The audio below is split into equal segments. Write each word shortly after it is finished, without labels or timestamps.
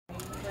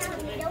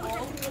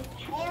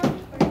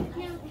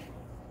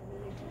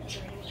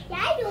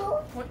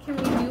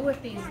do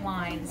with these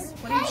lines?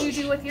 What did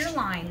you do with your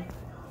line?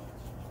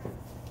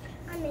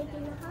 I'm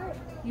making a heart.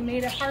 You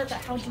made a heart, but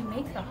how'd you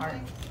make the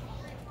heart?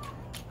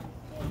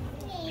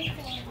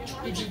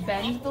 Did you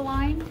bend the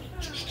line?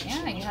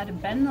 Yeah, you had to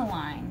bend the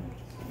line.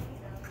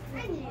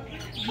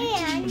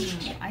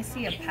 And I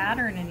see a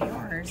pattern in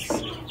yours.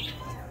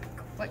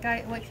 What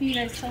can you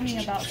guys tell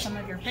me about some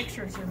of your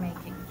pictures you're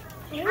making?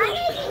 I'm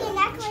making a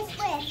necklace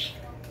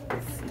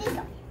with stick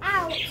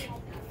out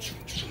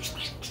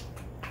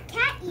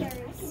cat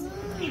ears.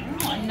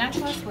 Oh, a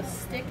necklace with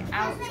stick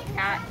out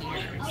cat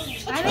ears.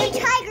 It's a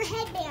tiger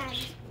headband.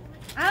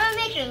 I'm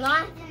gonna make a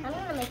lion. I'm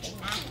gonna make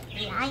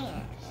a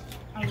lion.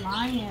 A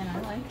lion, I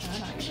like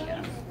that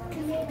idea.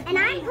 And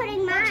I'm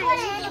putting mine.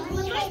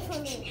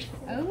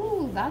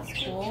 Oh,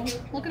 that's cool.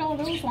 Look at all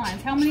those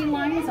lines. How many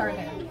lines are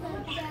there?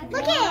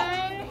 Look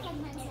at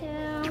 1,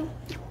 2,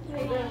 3,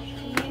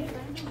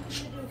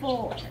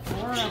 4 of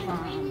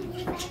them.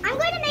 I'm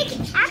going to make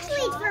it. Actually,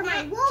 it's for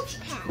my wolf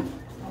pet.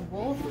 A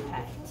wolf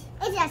pet.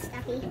 It's just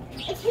Stuffy.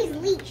 It's his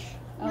leash.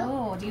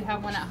 Oh, do you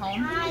have one at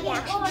home? Yeah.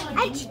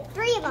 I have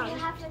 3 of them.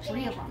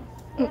 3 of them.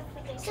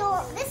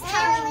 So this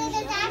time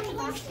there's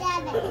actually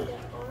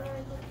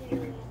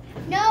 7.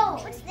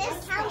 No, it's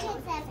this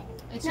counted 7.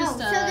 It's No, just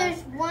so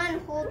there's one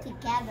whole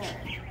together.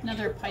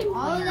 another pipe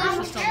cleaner.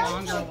 It's just a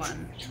longer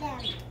one.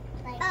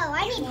 Oh,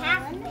 I need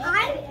half.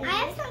 I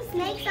have some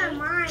snakes on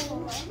mine.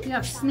 You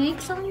have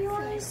snakes on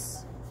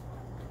yours?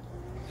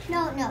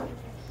 No.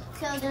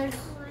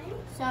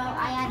 So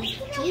I added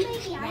 8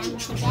 them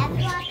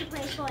together.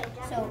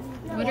 So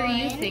What are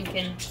you 1,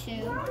 thinking?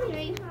 2,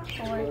 3,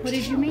 4. What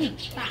did you make?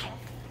 5.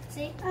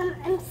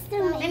 I'm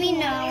still making. Let me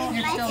know.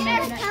 You're still My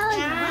making favorite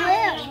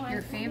color is blue.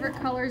 Your favorite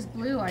color is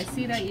blue. I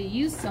see that you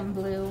used some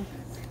blue.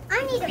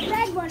 I need a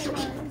red one of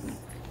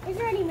those. Is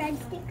there any red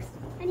sticks?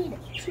 I need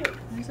 2.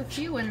 There's a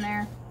few in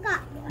there.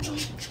 Got one.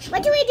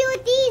 What do we do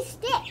with these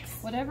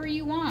sticks? Whatever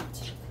you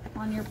want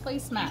on your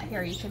placemat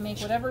here. You can make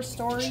whatever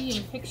story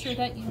and picture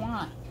that you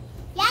want.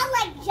 Yeah,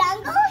 like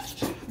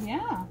jungles?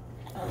 Yeah.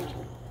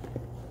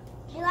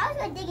 You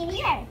also dig in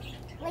here,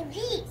 like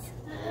these.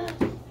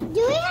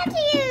 Do we have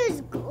to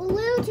use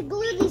glue to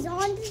glue these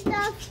on and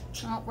stuff?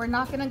 Well, we're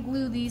not going to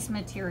glue these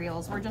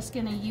materials. We're just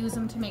going to use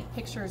them to make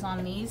pictures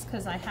on these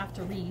because I have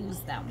to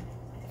reuse them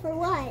For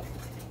what?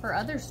 for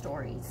other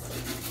stories.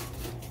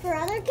 For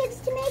other kids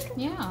to make?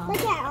 Yeah.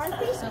 Like at our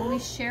preschool? So we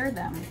share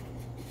them.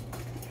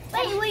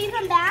 Wait, will you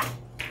come back?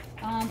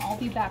 I'll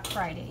be back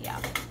Friday, yeah.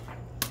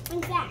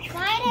 When's that?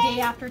 Friday?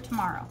 Day after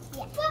tomorrow.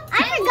 Yeah. I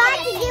forgot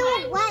to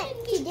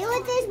do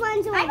with this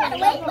one, so I got a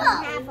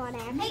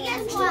rainbow. Hey,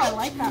 guess Oh, I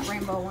like that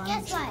rainbow one.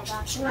 Guess what?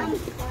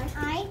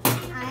 I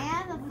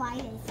have a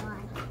Friday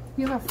song.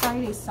 You have a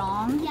Friday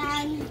song?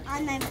 Yeah,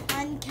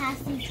 on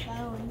Cassie's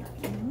phone.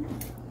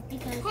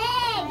 Because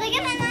hey, look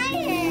at my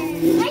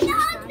lion. My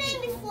dog's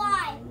name is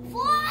Fly.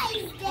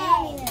 Fly's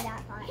Day.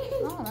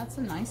 Oh, that's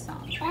a nice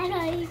song. I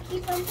know, you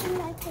keep on saying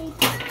that page.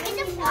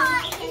 It's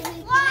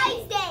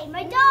Fly's Day.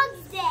 My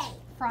dog's day.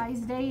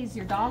 Fry's Day is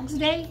your dog's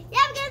day?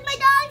 Yeah, because my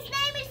dog's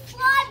name is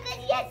Fly because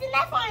he has an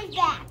F on his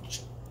back.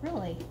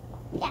 Really?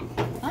 Yeah.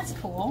 That's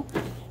cool.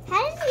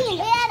 How does he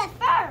made out of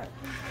fur?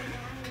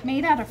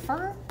 Made out of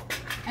fur?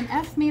 An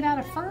F made out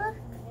of fur?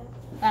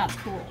 That's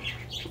cool.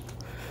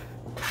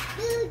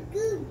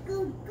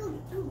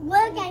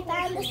 Look, I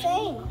found the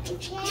same.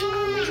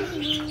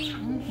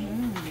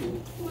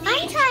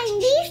 I'm tying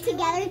these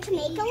together to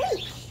make a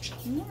leash.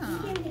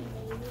 Yeah.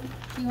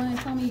 You want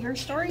to tell me your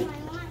story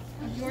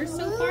of yours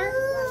so far?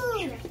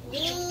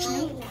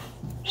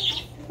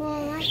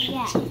 Well, not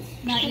yet.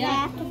 Not I yet?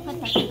 have to put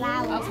the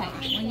flowers.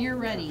 Okay, when you're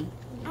ready.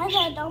 I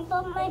said, don't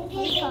put my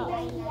paper.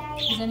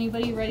 Is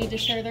anybody ready to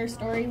share their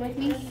story with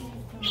me?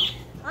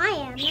 I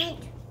am.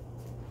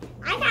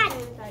 I got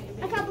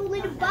a couple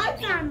little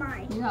bugs on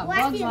mine. You got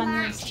bugs on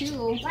yours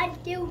too. 1,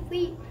 2,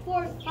 3,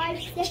 4,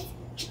 5, 6,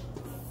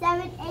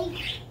 7,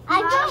 8.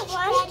 I got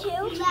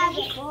 1, 2,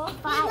 3, 4,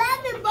 5.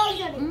 11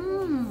 bugs on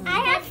it. I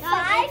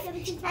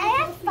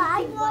have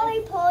 5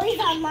 roly-polies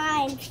on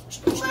mine.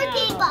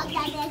 14 bugs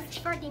on this.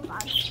 14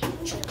 bugs.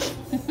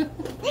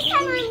 This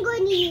time I'm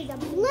going to use a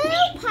blue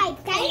pipe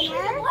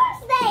cleaner.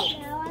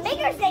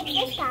 Bigger snake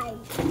this time.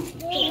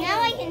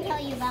 Now I can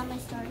tell you about my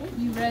story.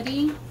 You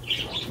ready?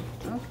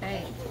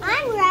 Okay.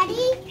 I'm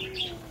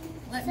ready.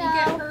 Let me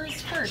get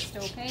hers first,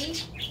 okay?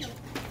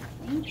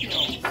 Thank you.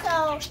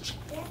 So,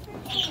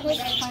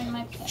 Let's find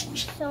my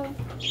pen.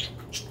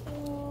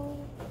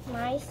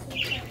 my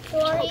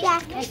story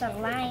is a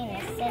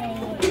lion sitting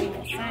in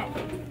the sun.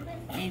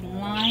 A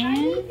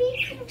lion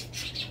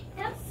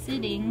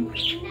sitting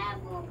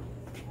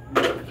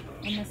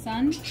in the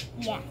sun?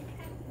 Yeah.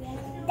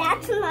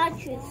 That's not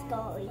true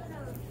story.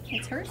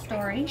 It's her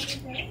story.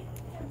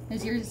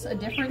 Is yours a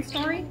different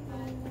story?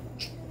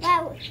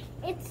 Well,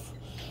 it's,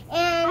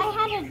 and I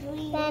had a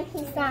dream. Then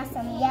he saw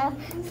some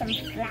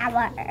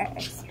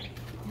flowers.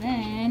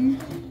 Then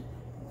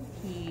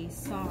he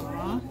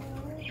saw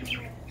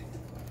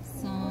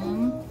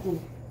some.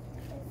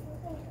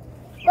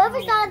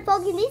 Whoever started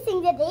poking these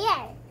things in the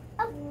air.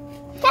 Oh,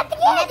 got the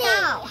candy.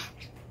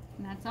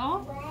 And that's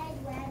all?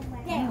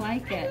 I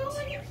like it.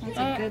 That's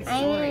a good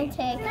I'm story. gonna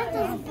take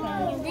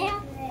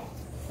that.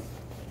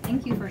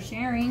 Thank you for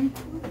sharing.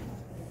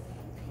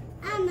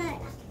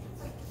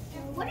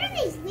 What are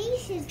these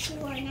leashes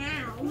for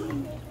now?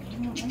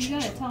 You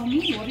gotta tell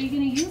me. What are you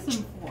gonna use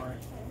them for?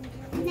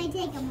 Can I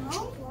take them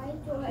home?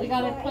 We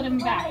gotta put them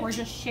back. We're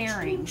just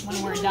sharing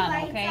when we're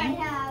done, okay?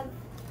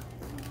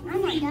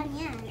 I'm not done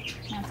yet.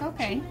 That's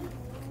okay.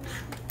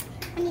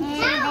 And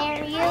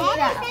there you go.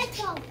 That's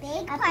a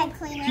big pipe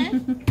cleaner.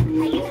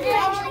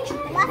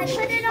 Let's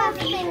put it on the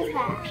things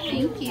back.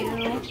 Thank you.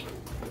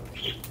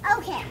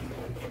 Okay.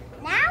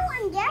 Now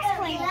I'm just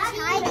going to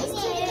tie these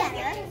two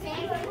together.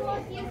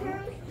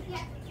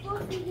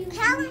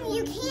 Callum,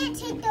 you can't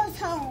take those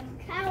home.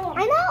 Callum.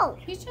 I know.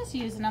 He's just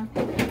using them.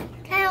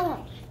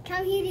 Callum,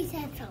 come here these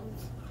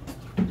headphones.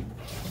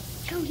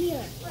 Come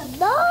here.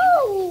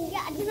 No!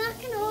 Yeah, I'm not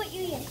going to hurt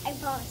you yet. I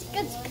promise.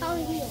 Just come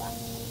here.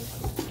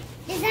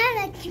 Is that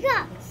a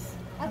box?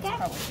 Okay. That's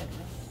probably good.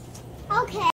 Okay.